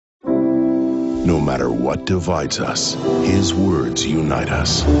No matter what divides us, his words unite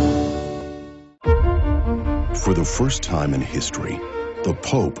us. For the first time in history, the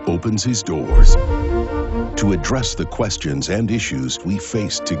Pope opens his doors to address the questions and issues we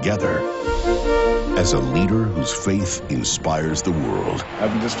face together. As a leader whose faith inspires the world. I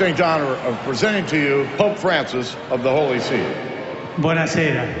have the distinct honor of presenting to you Pope Francis of the Holy See.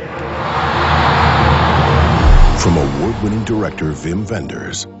 Buonasera. From award-winning director Wim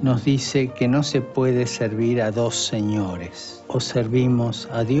Wenders. Nos dice que no se puede servir a dos señores. O servimos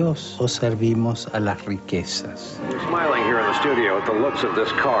a Dios o servimos a las riquezas. Smiling here in the studio at the looks of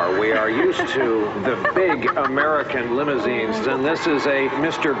this car. We are used to the big American limousines, and this is a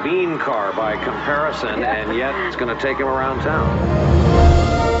Mr. Bean car by comparison, and yet it's going to take him around town.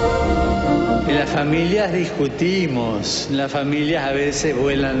 En las familias discutimos, en las familias a veces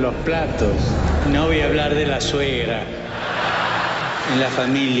vuelan los platos. No voy a hablar de la suegra. En la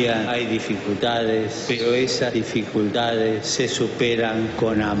familia hay dificultades, pero esas dificultades se superan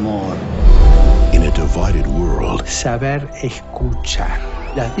con amor. In a divided world, saber escuchar.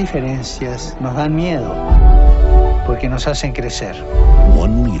 Las diferencias nos dan miedo, porque nos hacen crecer.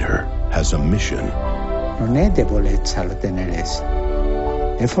 One leader has a mission. Non è debolezza la tenerezza,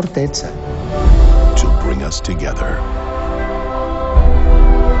 è fortezza. To bring us together.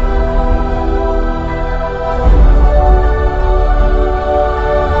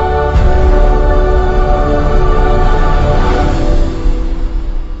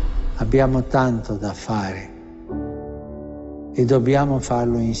 Abbiamo tanto da fare e dobbiamo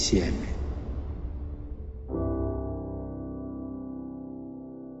farlo insieme.